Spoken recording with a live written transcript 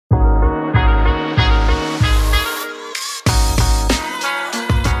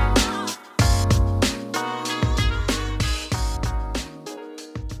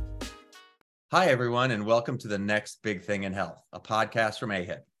Hi, everyone, and welcome to The Next Big Thing in Health, a podcast from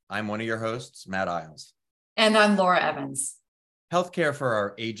AHIP. I'm one of your hosts, Matt Eyles. And I'm Laura Evans. Healthcare for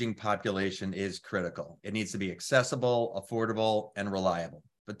our aging population is critical. It needs to be accessible, affordable, and reliable.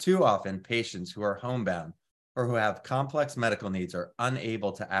 But too often, patients who are homebound or who have complex medical needs are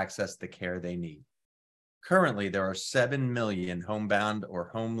unable to access the care they need. Currently, there are 7 million homebound or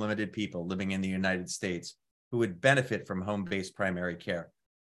home-limited people living in the United States who would benefit from home-based primary care.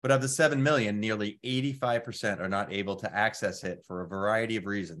 But of the 7 million, nearly 85% are not able to access it for a variety of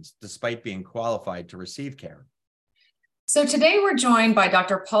reasons, despite being qualified to receive care. So today we're joined by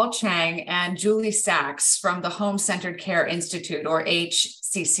Dr. Paul Chiang and Julie Sacks from the Home Centered Care Institute, or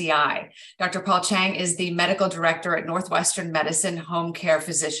HCCI. Dr. Paul Chiang is the medical director at Northwestern Medicine Home Care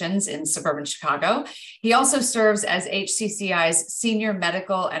Physicians in suburban Chicago. He also serves as HCCI's senior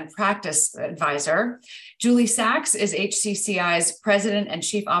medical and practice advisor. Julie Sacks is HCCI's president and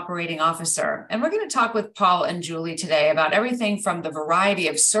chief operating officer. And we're going to talk with Paul and Julie today about everything from the variety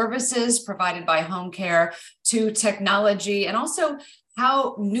of services provided by home care to technology, and also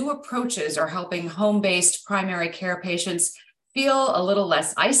how new approaches are helping home-based primary care patients feel a little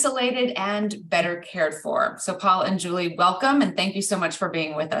less isolated and better cared for. So Paul and Julie, welcome, and thank you so much for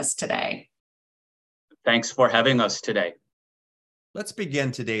being with us today. Thanks for having us today. Let's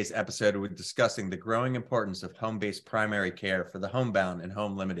begin today's episode with discussing the growing importance of home-based primary care for the homebound and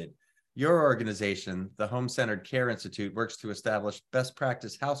home-limited. Your organization, the Home Centered Care Institute, works to establish best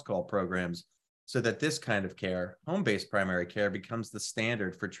practice house call programs so that this kind of care, home-based primary care, becomes the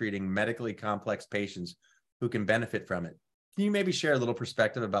standard for treating medically complex patients who can benefit from it. Can you maybe share a little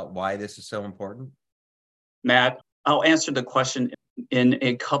perspective about why this is so important? Matt, I'll answer the question in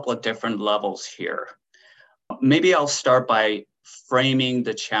a couple of different levels here. Maybe I'll start by framing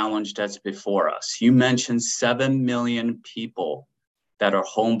the challenge that's before us. You mentioned 7 million people that are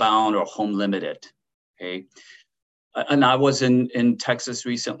homebound or home limited, okay? And I was in Texas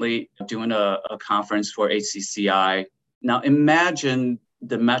recently doing a conference for HCCI. Now imagine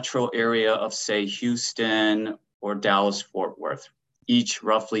the metro area of, say, Houston or Dallas-Fort Worth, each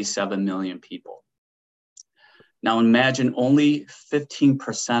roughly 7 million people. Now imagine only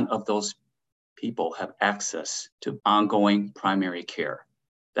 15% of those people have access to ongoing primary care.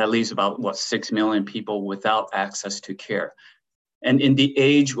 That leaves about, 6 million people without access to care. And in the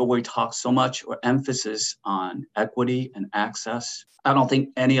age where we talk so much or emphasis on equity and access, I don't think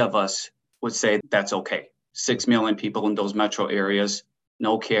any of us would say that's okay. 6 million people in those metro areas,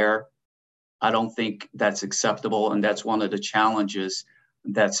 no care. I don't think that's acceptable. And that's one of the challenges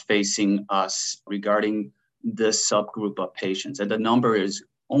that's facing us regarding this subgroup of patients. And the number is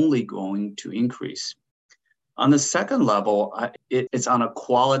only going to increase. On the second level, it's on a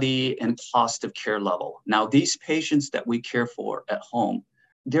quality and cost of care level. Now, these patients that we care for at home,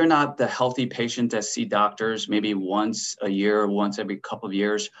 they're not the healthy patients that see doctors maybe once a year, once every couple of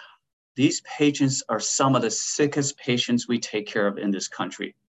years. These patients are some of the sickest patients we take care of in this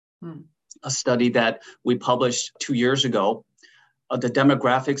country. A study that we published 2 years ago, the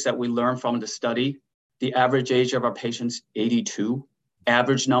demographics that we learned from the study, the average age of our patients, 82.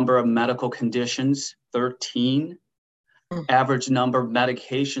 Average number of medical conditions, 13. Average number of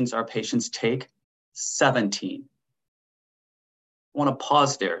medications our patients take, 17. I want to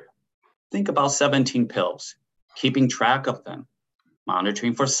pause there. Think about 17 pills, keeping track of them,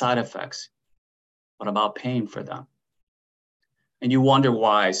 monitoring for side effects. What about paying for them? And you wonder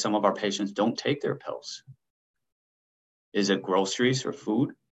why some of our patients don't take their pills. Is it groceries or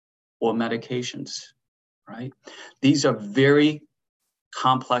food or medications, right? These are very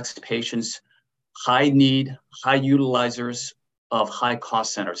complex patients, high need, high utilizers of high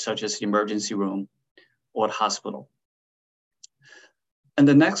cost centers, such as the emergency room or the hospital. And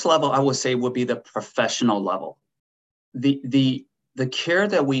the next level, I would say, would be the professional level. The care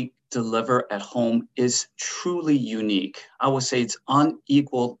that we deliver at home is truly unique. I would say it's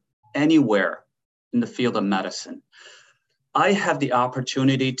unequaled anywhere in the field of medicine. I have the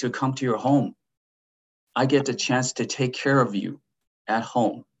opportunity to come to your home. I get the chance to take care of you at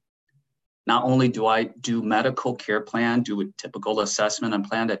home. Not only do I do medical care plan, do a typical assessment and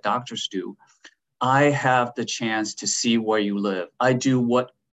plan that doctors do, I have the chance to see where you live. I do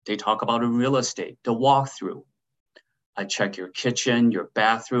what they talk about in real estate, the walkthrough. I check your kitchen, your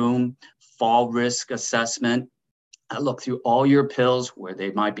bathroom, fall risk assessment. I look through all your pills where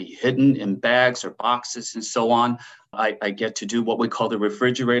they might be hidden in bags or boxes and so on. I get to do what we call the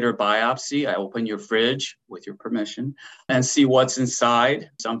refrigerator biopsy. I open your fridge with your permission and see what's inside.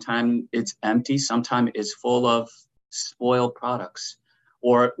 Sometimes it's empty, sometimes it's full of spoiled products.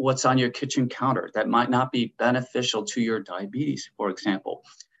 Or what's on your kitchen counter that might not be beneficial to your diabetes, for example.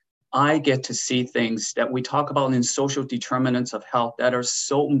 I get to see things that we talk about in social determinants of health that are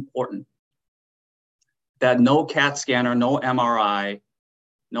so important that no CAT scanner, no MRI,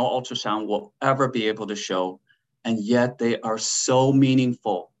 no ultrasound will ever be able to show. And yet they are so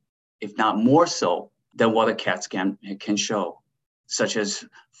meaningful, if not more so, than what a CAT scan can show, such as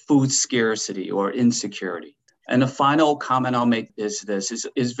food scarcity or insecurity. And the final comment I'll make is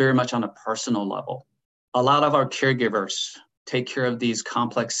very much on a personal level. A lot of our caregivers take care of these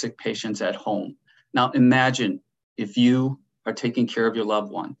complex sick patients at home. Now imagine if you are taking care of your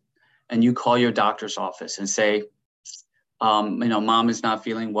loved one and you call your doctor's office and say, mom is not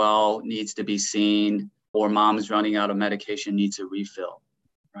feeling well, needs to be seen, or mom is running out of medication, needs a refill,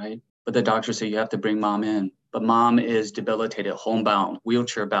 right? But the doctor says you have to bring mom in, but mom is debilitated, homebound,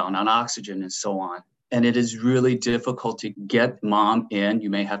 wheelchair bound, on oxygen, and so on. And it is really difficult to get mom in. You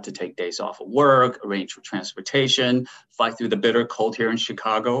may have to take days off of work, arrange for transportation, fight through the bitter cold here in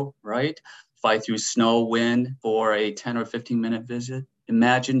Chicago, right? Fight through snow, wind for a 10 or 15-minute visit.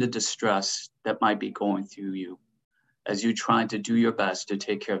 Imagine the distress that might be going through you as you're trying to do your best to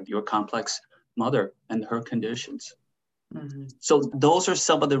take care of your complex mother and her conditions. Mm-hmm. So those are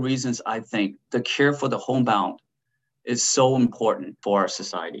some of the reasons I think the care for the homebound is so important for our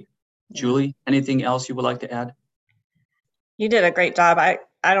society. Yeah. Julie, anything else you would like to add? You did a great job. I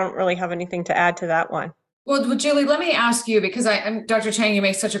don't really have anything to add to that one. Well, Julie, let me ask you, because Dr. Chiang, you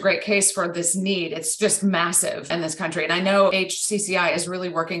make such a great case for this need. It's just massive in this country. And I know HCCI is really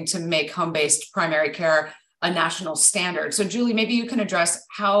working to make home-based primary care a national standard. So Julie, maybe you can address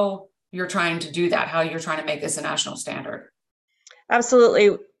how you're trying to do that, how you're trying to make this a national standard.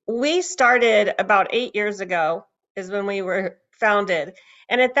 Absolutely. We started about 8 years ago is when we were founded.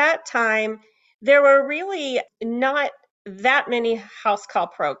 And at that time, there were really not that many house call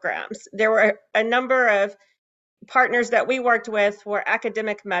programs. There were a number of partners that we worked with were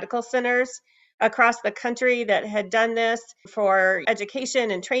academic medical centers across the country that had done this for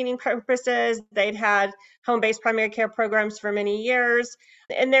education and training purposes. They'd had home-based primary care programs for many years,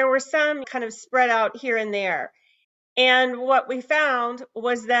 and there were some kind of spread out here and there. And what we found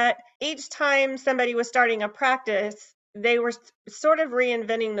was that each time somebody was starting a practice, they were sort of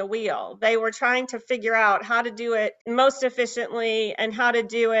reinventing the wheel. They were trying to figure out how to do it most efficiently and how to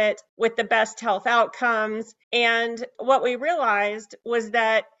do it with the best health outcomes. And what we realized was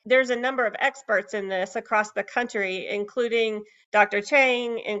that there's a number of experts in this across the country, including Dr.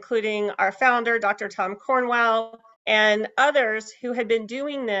 Chiang, including our founder, Dr. Tom Cornwell, and others who had been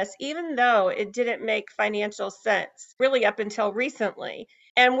doing this, even though it didn't make financial sense, really up until recently.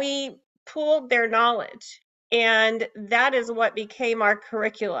 And we pooled their knowledge. And that is what became our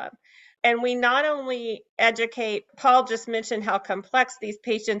curriculum. And we not only educate, Paul just mentioned how complex these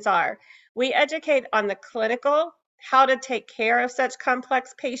patients are. We educate on the clinical, how to take care of such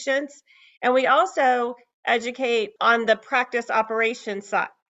complex patients. And we also educate on the practice operation side,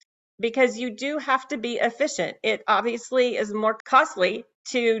 because you do have to be efficient. It obviously is more costly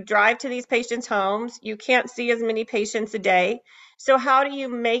to drive to these patients' homes. You can't see as many patients a day. So how do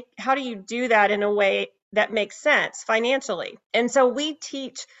you do that in a way that makes sense financially? And so we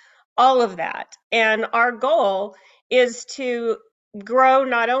teach all of that. And our goal is to grow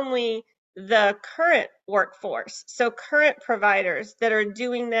not only the current workforce, so current providers that are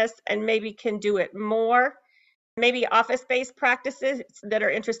doing this and maybe can do it more, maybe office-based practices that are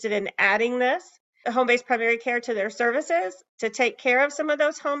interested in adding this home-based primary care to their services to take care of some of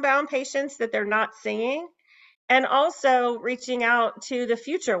those homebound patients that they're not seeing, and also reaching out to the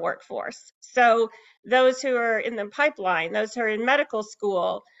future workforce. So those who are in the pipeline, those who are in medical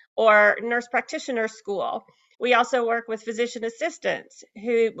school or nurse practitioner school. We also work with physician assistants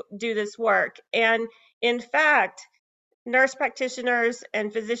who do this work. And in fact, nurse practitioners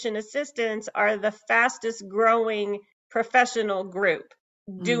and physician assistants are the fastest growing professional group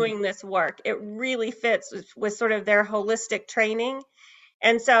doing this work. It really fits with sort of their holistic training.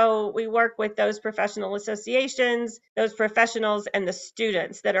 And so we work with those professional associations, those professionals, and the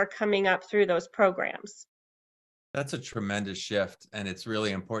students that are coming up through those programs. That's a tremendous shift. And it's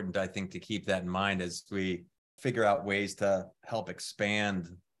really important, I think, to keep that in mind as we figure out ways to help expand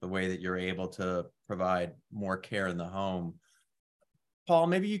the way that you're able to provide more care in the home. Paul,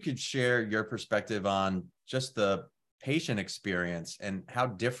 maybe you could share your perspective on just the patient experience and how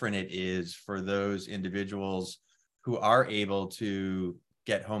different it is for those individuals who are able to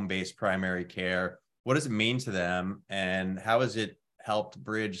get home-based primary care. What does it mean to them, and how has it helped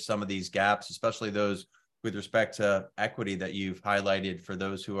bridge some of these gaps, especially those with respect to equity that you've highlighted for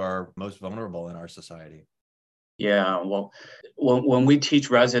those who are most vulnerable in our society? Yeah, well, when we teach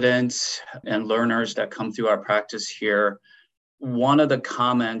residents and learners that come through our practice here, one of the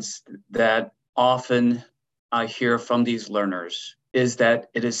comments that often I hear from these learners is that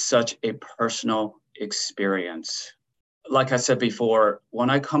it is such a personal experience. Like I said before, when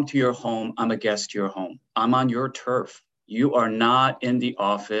I come to your home, I'm a guest to your home. I'm on your turf. You are not in the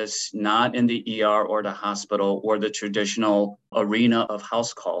office, not in the ER or the hospital or the traditional arena of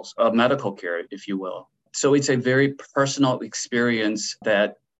house calls, of medical care, if you will. So it's a very personal experience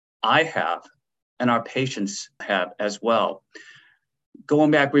that I have and our patients have as well.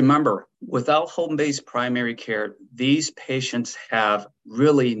 Going back, remember, without home-based primary care, these patients have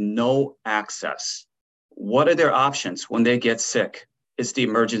really no access. What are their options when they get sick? It's the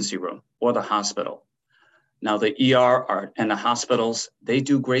emergency room or the hospital. Now, the ER and the hospitals, they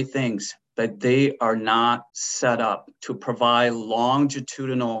do great things, but they are not set up to provide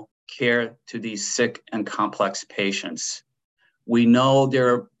longitudinal care to these sick and complex patients. We know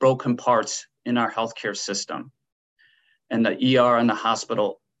there are broken parts in our healthcare system. And the ER and the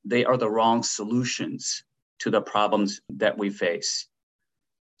hospital, they are the wrong solutions to the problems that we face.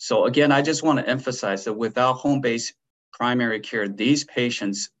 So again, I just want to emphasize that without home-based primary care, these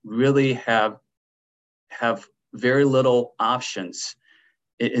patients really have very little options,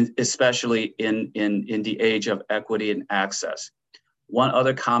 especially in the age of equity and access. One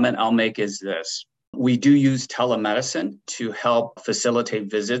other comment I'll make is this. We do use telemedicine to help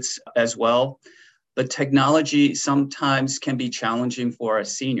facilitate visits as well. But technology sometimes can be challenging for our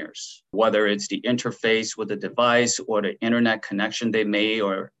seniors, whether it's the interface with the device or the internet connection they may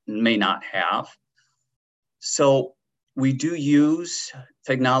or may not have. So we do use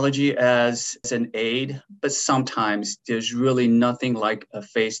technology as an aid, but sometimes there's really nothing like a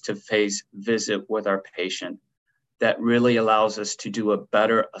face-to-face visit with our patient that really allows us to do a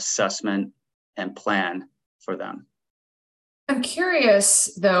better assessment and plan for them. I'm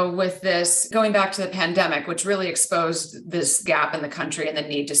curious, though, with this, going back to the pandemic, which really exposed this gap in the country and the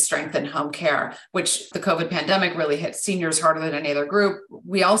need to strengthen home care, which the COVID pandemic really hit seniors harder than any other group.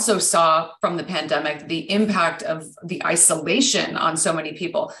 We also saw from the pandemic the impact of the isolation on so many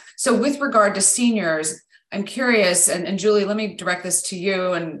people. So with regard to seniors, I'm curious, and Julie, let me direct this to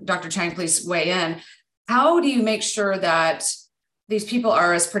you, and Dr. Chiang, please weigh in. How do you make sure that these people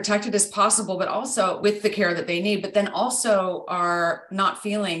are as protected as possible, but also with the care that they need, but then also are not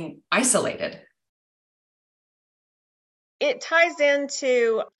feeling isolated? It ties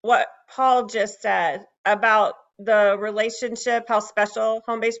into what Paul just said about the relationship, how special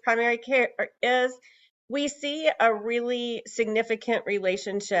home-based primary care is. We see a really significant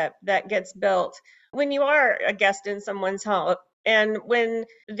relationship that gets built when you are a guest in someone's home. And when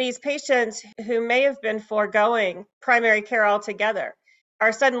these patients who may have been foregoing primary care altogether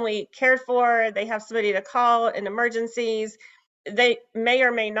are suddenly cared for, they have somebody to call in emergencies, they may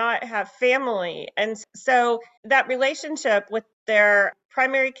or may not have family. And so that relationship with their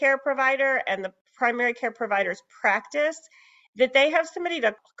primary care provider and the primary care provider's practice, that they have somebody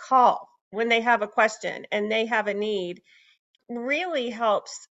to call when they have a question and they have a need, really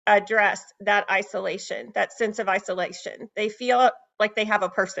helps address that isolation, that sense of isolation. They feel like they have a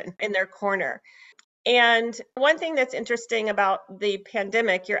person in their corner. And one thing that's interesting about the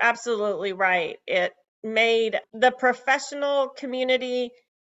pandemic, you're absolutely right. It made the professional community,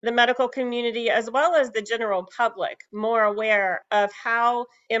 the medical community, as well as the general public more aware of how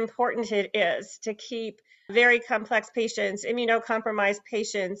important it is to keep very complex patients, immunocompromised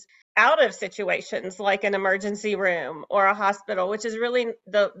patients, out of situations like an emergency room or a hospital, which is really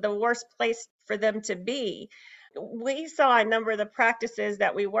the worst place for them to be. We saw a number of the practices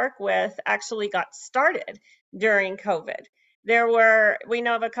that we work with actually got started during COVID. We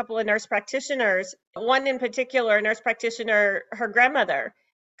know of a couple of nurse practitioners, one in particular, a nurse practitioner, her grandmother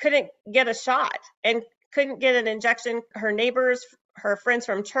couldn't get a shot and couldn't get an injection. Her neighbors, her friends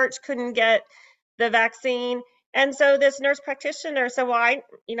from church couldn't get the vaccine. And so this nurse practitioner said, well,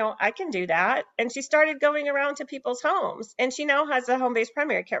 I can do that. And she started going around to people's homes, and she now has a home-based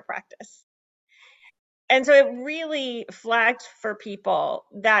primary care practice. And so it really flagged for people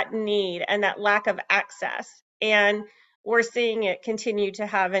that need and that lack of access. And we're seeing it continue to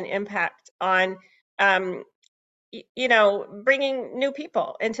have an impact on, bringing new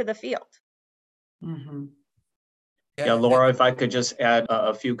people into the field. Mm-hmm. Yeah, Laura, if I could just add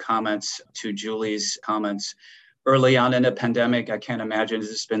a few comments to Julie's comments. Early on in the pandemic, I can't imagine,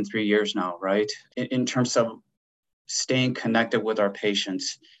 it's been 3 years now, right? In terms of staying connected with our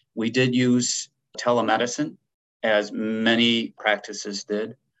patients, we did use telemedicine, as many practices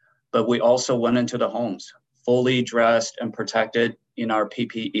did, but we also went into the homes, fully dressed and protected in our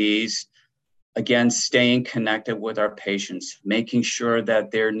PPEs. Again, staying connected with our patients, making sure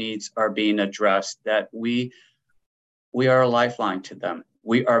that their needs are being addressed, that we We are a lifeline to them.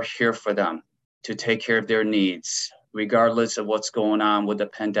 We are here for them to take care of their needs, regardless of what's going on with the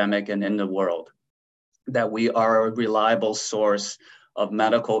pandemic and in the world. That we are a reliable source of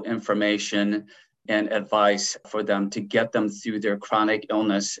medical information and advice for them to get them through their chronic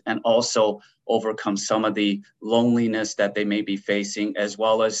illness and also overcome some of the loneliness that they may be facing, as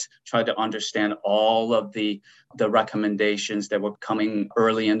well as try to understand all of the recommendations that were coming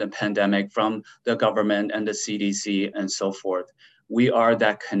early in the pandemic from the government and the CDC and so forth. We are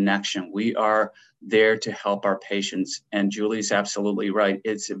that connection. We are there to help our patients. And Julie's absolutely right.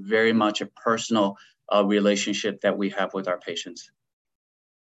 It's very much a personal relationship that we have with our patients.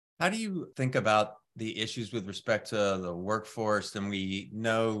 How do you think about the issues with respect to the workforce? And we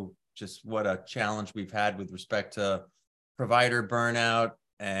know just what a challenge we've had with respect to provider burnout.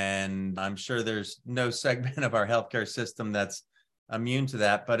 And I'm sure there's no segment of our healthcare system that's immune to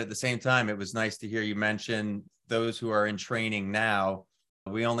that. But at the same time, it was nice to hear you mention those who are in training now.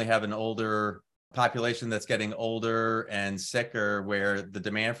 We only have an older population that's getting older and sicker, where the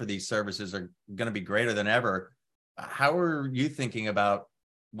demand for these services are going to be greater than ever. How are you thinking about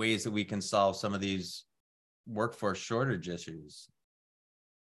ways that we can solve some of these workforce shortage issues?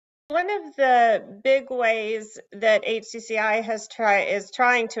 One of the big ways that HCCI is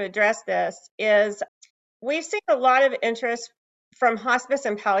trying to address this is we've seen a lot of interest from hospice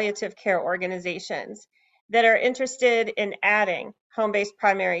and palliative care organizations that are interested in adding home-based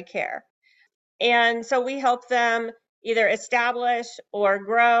primary care. And so we help them either establish or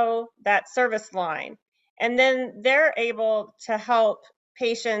grow that service line. And then they're able to help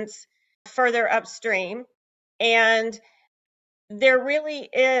patients further upstream. And there really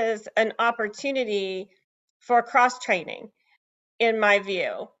is an opportunity for cross-training, in my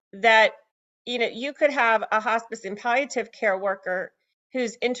view, that you could have a hospice and palliative care worker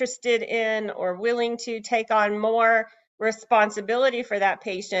who's interested in or willing to take on more responsibility for that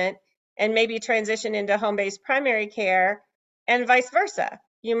patient and maybe transition into home-based primary care, and vice versa.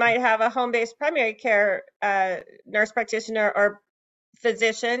 You might have a home-based primary care nurse practitioner or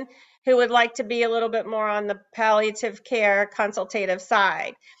physician who would like to be a little bit more on the palliative care consultative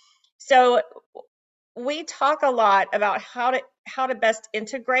side. So we talk a lot about how to best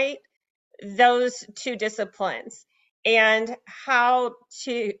integrate those two disciplines and how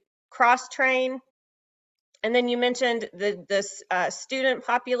to cross-train. And then you mentioned this student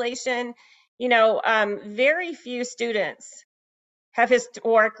population. Very few students have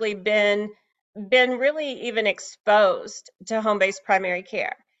historically been really even exposed to home-based primary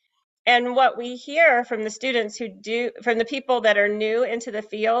care. And what we hear from the students from the people that are new into the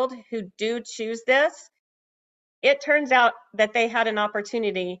field who do choose this, it turns out that they had an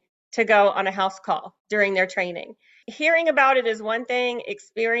opportunity to go on a house call during their training. Hearing about it is one thing,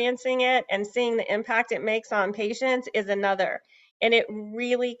 experiencing it and seeing the impact it makes on patients is another. And it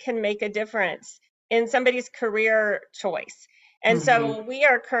really can make a difference in somebody's career choice. And so we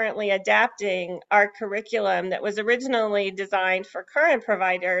are currently adapting our curriculum that was originally designed for current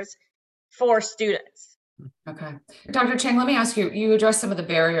providers for students. Okay. Dr. Chiang, let me ask you, you addressed some of the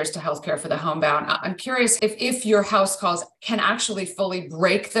barriers to healthcare for the homebound. I'm curious if your house calls can actually fully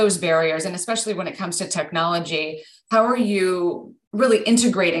break those barriers, and especially when it comes to technology, how are you really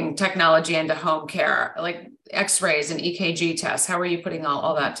integrating technology into home care, like x-rays and EKG tests? How are you putting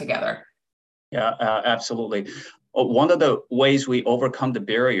all that together? Yeah, absolutely. One of the ways we overcome the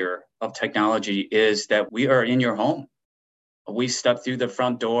barrier of technology is that we are in your home. We step through the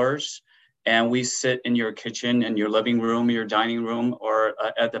front doors and we sit in your kitchen, in your living room, your dining room, or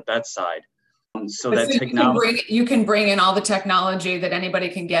at the bedside. So technology, you can bring in all the technology that anybody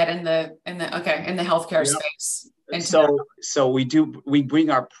can get in the healthcare space. So we bring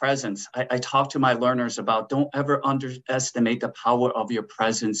our presence. I talk to my learners about don't ever underestimate the power of your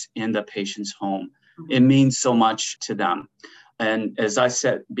presence in the patient's home. It means so much to them. And as I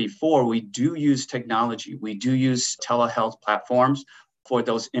said before, we do use technology. We do use telehealth platforms for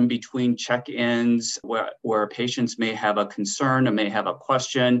those in-between check-ins where patients may have a concern or may have a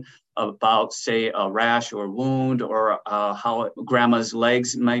question about, say, a rash or wound or how grandma's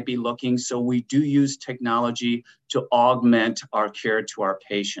legs might be looking. So we do use technology to augment our care to our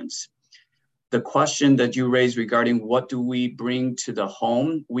patients. The question that you raised regarding what do we bring to the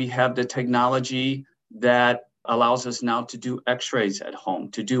home, we have the technology that allows us now to do x-rays at home,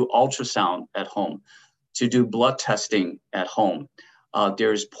 to do ultrasound at home, to do blood testing at home.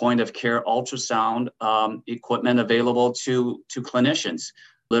 There's point of care ultrasound equipment available to clinicians.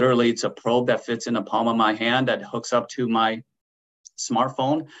 Literally, it's a probe that fits in the palm of my hand that hooks up to my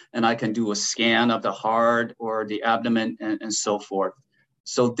smartphone, and I can do a scan of the heart or the abdomen and so forth.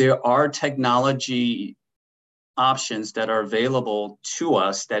 So there are technology options that are available to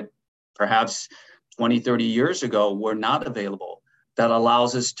us that perhaps 20, 30 years ago were not available, that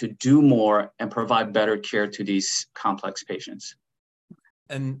allows us to do more and provide better care to these complex patients.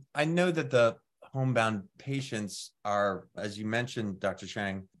 And I know that the homebound patients are, as you mentioned, Dr.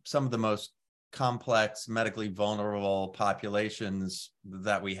 Chiang, some of the most complex, medically vulnerable populations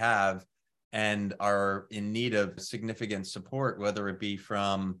that we have, and are in need of significant support, whether it be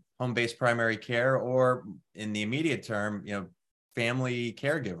from home-based primary care or in the immediate term, family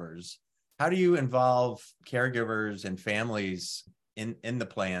caregivers. How do you involve caregivers and families in the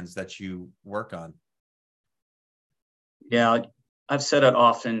plans that you work on? Yeah, I've said it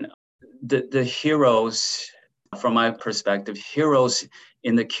often. The heroes, from my perspective, heroes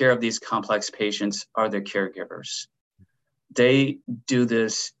in the care of these complex patients are the caregivers. They do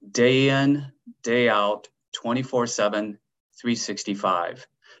this day in, day out, 24/7, 365.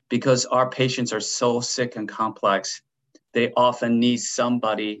 Because our patients are so sick and complex, they often need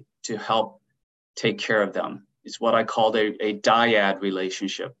somebody to help take care of them. It's what I call a dyad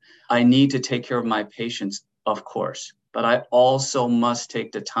relationship. I need to take care of my patients, of course, but I also must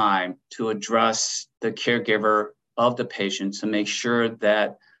take the time to address the caregiver of the patient to make sure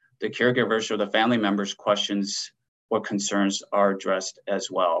that the caregivers or the family members' questions or concerns are addressed as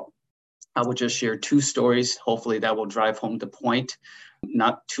well. I will just share two stories. Hopefully that will drive home the point.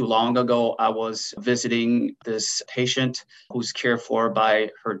 Not too long ago, I was visiting this patient who's cared for by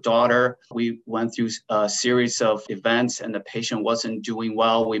her daughter. We went through a series of events and the patient wasn't doing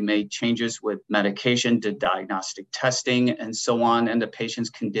well. We made changes with medication, did diagnostic testing, and so on. And the patient's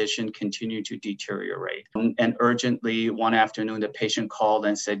condition continued to deteriorate. And urgently, one afternoon, the patient called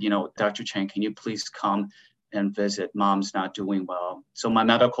and said, Dr. Chiang, can you please come and visit? Mom's not doing well. So my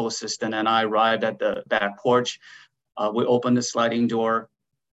medical assistant and I arrived at the back porch. We opened the sliding door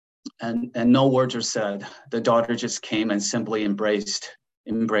and no words were said. The daughter just came and simply embraced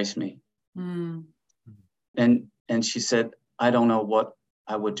me. Mm. And she said, I don't know what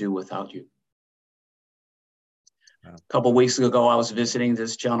I would do without you. Wow. A couple of weeks ago, I was visiting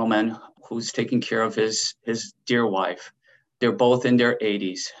this gentleman who's taking care of his dear wife. They're both in their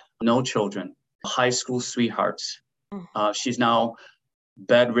 80s, no children, high school sweethearts. She's now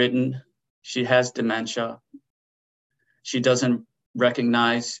bedridden. She has dementia. She doesn't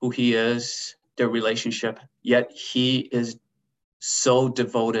recognize who he is, their relationship, yet he is so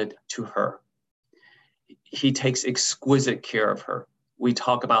devoted to her. He takes exquisite care of her. We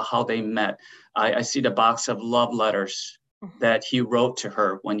talk about how they met. I see the box of love letters that he wrote to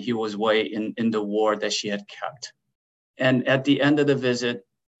her when he was away in the ward that she had kept. And at the end of the visit,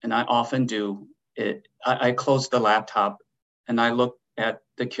 and I often do, I closed the laptop and I looked at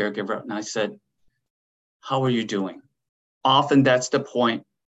the caregiver and I said, how are you doing? Often that's the point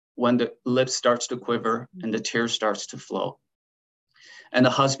when the lip starts to quiver and the tear starts to flow. And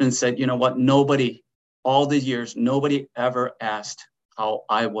the husband said, you know what? Nobody, all the years, nobody ever asked how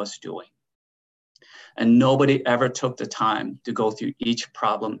I was doing. And nobody ever took the time to go through each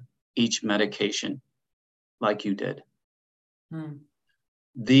problem, each medication like you did.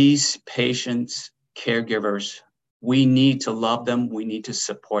 These patients, caregivers, we need to love them. We need to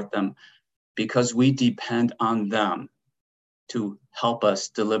support them because we depend on them to help us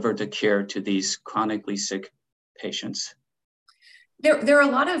deliver the care to these chronically sick patients. There are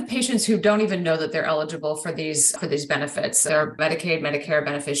a lot of patients who don't even know that they're eligible for these benefits. They're Medicaid, Medicare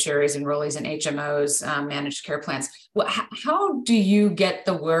beneficiaries, enrollees in HMOs, managed care plans. How do you get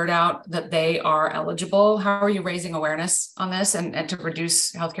the word out that they are eligible? How are you raising awareness on this and to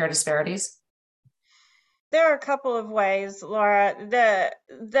reduce healthcare disparities? There are a couple of ways, Laura.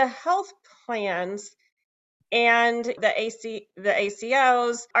 The health plans and the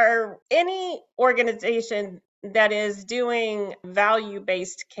ACOs are any organization that is doing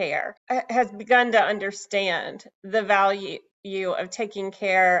value-based care has begun to understand the value of taking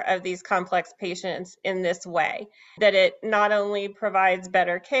care of these complex patients in this way, that it not only provides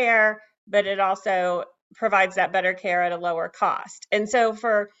better care, but it also provides that better care at a lower cost. And so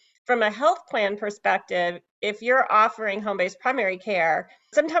from a health plan perspective, if you're offering home-based primary care,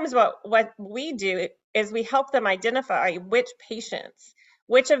 sometimes what we do is we help them identify which patients,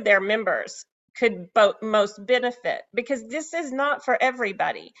 which of their members could most benefit, because this is not for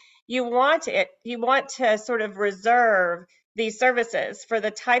everybody. You want to sort of reserve these services for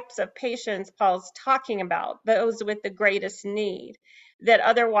the types of patients Paul's talking about, those with the greatest need that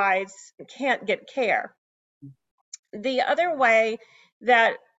otherwise can't get care. The other way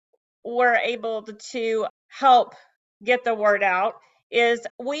that we're able to help get the word out is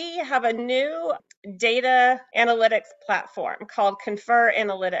we have a new data analytics platform called Confer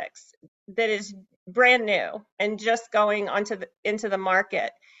Analytics that is brand new and just going into the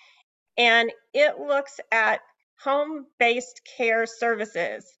market. And it looks at home-based care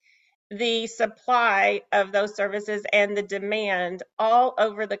services, the supply of those services and the demand all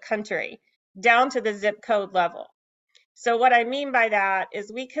over the country, down to the zip code level. So what I mean by that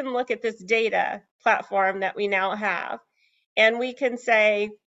is we can look at this data platform that we now have, and we can say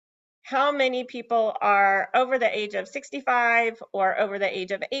how many people are over the age of 65 or over the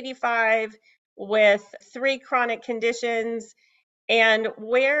age of 85 with 3 chronic conditions, and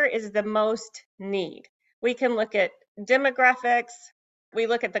where is the most need. We can look at demographics. We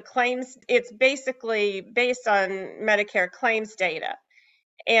look at the claims. It's basically based on Medicare claims data.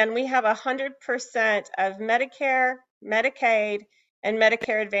 And we have 100% of Medicare, Medicaid, and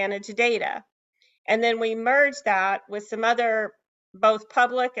Medicare Advantage data. And then we merge that with some other both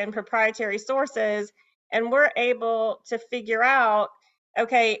public and proprietary sources, and we're able to figure out,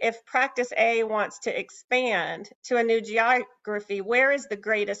 okay, if practice A wants to expand to a new geography, where is the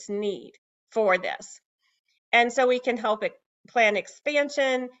greatest need for this? And so we can help it plan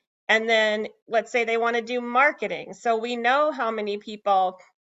expansion. And then let's say they want to do marketing. So we know how many people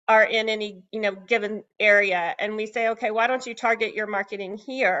are in any given area, and we say, okay, why don't you target your marketing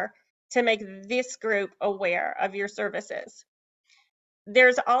here to make this group aware of your services?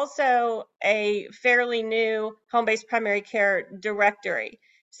 There's also a fairly new home-based primary care directory.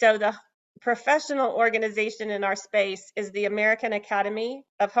 So the professional organization in our space is the American Academy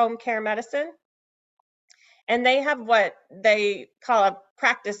of Home Care Medicine. And they have what they call a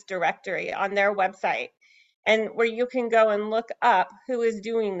practice directory on their website, and where you can go and look up who is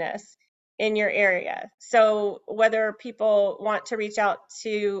doing this in your area. So whether people want to reach out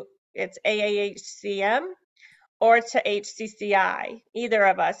to its AAHCM or to HCCI, either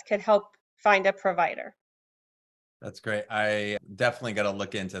of us could help find a provider. That's great. I definitely got to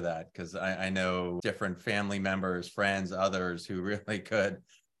look into that, because I know different family members, friends, others who really could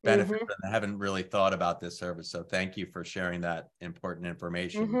benefit from and haven't really thought about this service. So thank you for sharing that important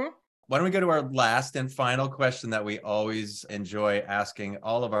information. Why don't we go to our last and final question that we always enjoy asking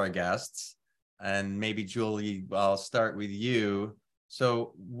all of our guests? And maybe Julie, I'll start with you.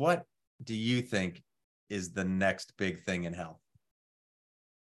 So what do you think is the next big thing in health?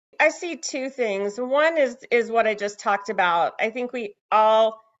 I see 2 things. One is what I just talked about. I think we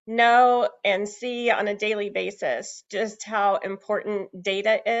all know and see on a daily basis just how important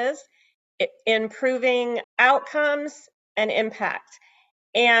data is improving outcomes and impact.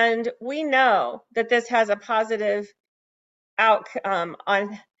 And we know that this has a positive outcome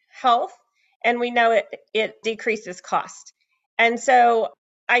on health, and we know it decreases cost. And so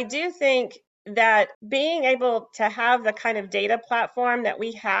I do think that being able to have the kind of data platform that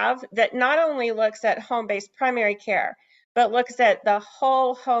we have that not only looks at home-based primary care, but looks at the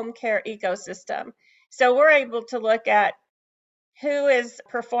whole home care ecosystem. So we're able to look at who is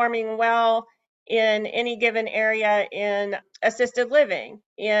performing well in any given area in assisted living,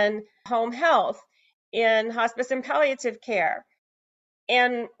 in home health, in hospice and palliative care.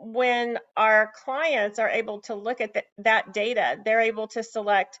 And when our clients are able to look at that data, they're able to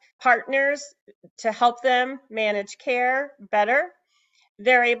select partners to help them manage care better.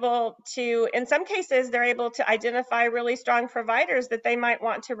 They're able to, in some cases, they're able to identify really strong providers that they might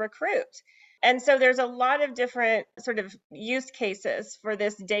want to recruit. And so there's a lot of different sort of use cases for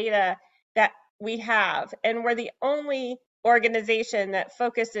this data that we have. And we're the only organization that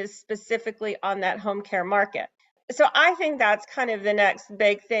focuses specifically on that home care market. So I think that's kind of the next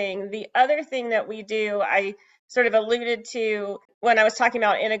big thing. The other thing that we do, I sort of alluded to when I was talking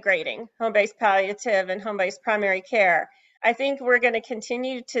about integrating home-based palliative and home-based primary care. I think we're going to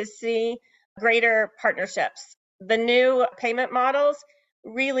continue to see greater partnerships. The new payment models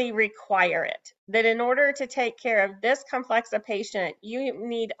really require it, that in order to take care of this complex a patient, you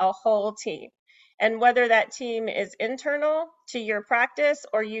need a whole team. And whether that team is internal to your practice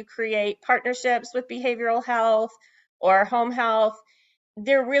or you create partnerships with behavioral health or home health,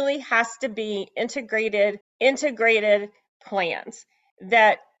 there really has to be integrated plans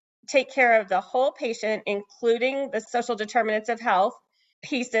that take care of the whole patient, including the social determinants of health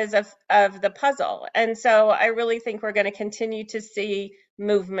pieces of the puzzle. And so I really think we're going to continue to see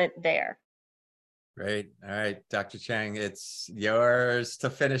movement there. Great. All right, Dr. Chiang, it's yours to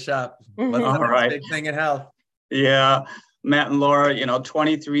finish up. All right. Big thing in health. Yeah, Matt and Laura,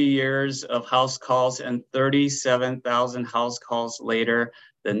 23 years of house calls and 37,000 house calls later,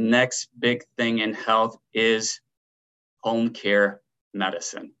 the next big thing in health is home care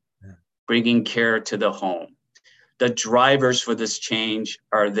medicine, bringing care to the home. The drivers for this change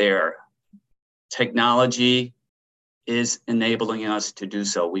are there. Technology is enabling us to do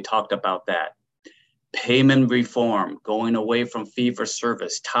so. We talked about that. Payment reform, going away from fee for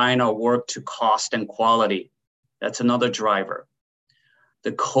service, tying our work to cost and quality. That's another driver.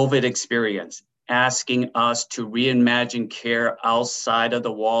 The COVID experience, asking us to reimagine care outside of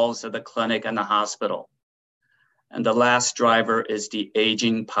the walls of the clinic and the hospital. And the last driver is the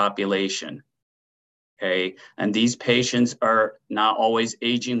aging population. Okay, and these patients are not always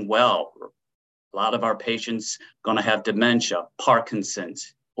aging well. A lot of our patients are going to have dementia,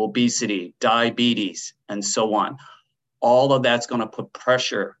 Parkinson's, obesity, diabetes, and so on. All of that's going to put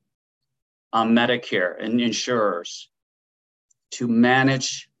pressure on Medicare and insurers to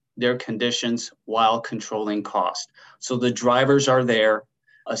manage their conditions while controlling cost. So the drivers are there.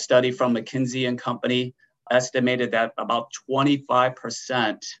 A study from McKinsey and Company estimated that about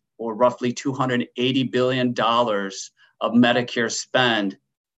 25%, or roughly $280 billion of Medicare spend,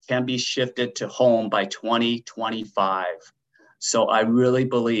 can be shifted to home by 2025. So I really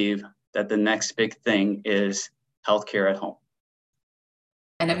believe that the next big thing is healthcare at home.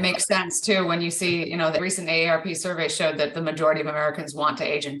 And it makes sense too when you see, the recent AARP survey showed that the majority of Americans want to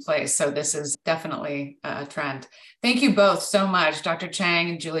age in place. So this is definitely a trend. Thank you both so much, Dr. Chiang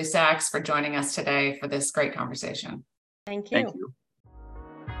and Julie Sacks, for joining us today for this great conversation. Thank you. Thank you.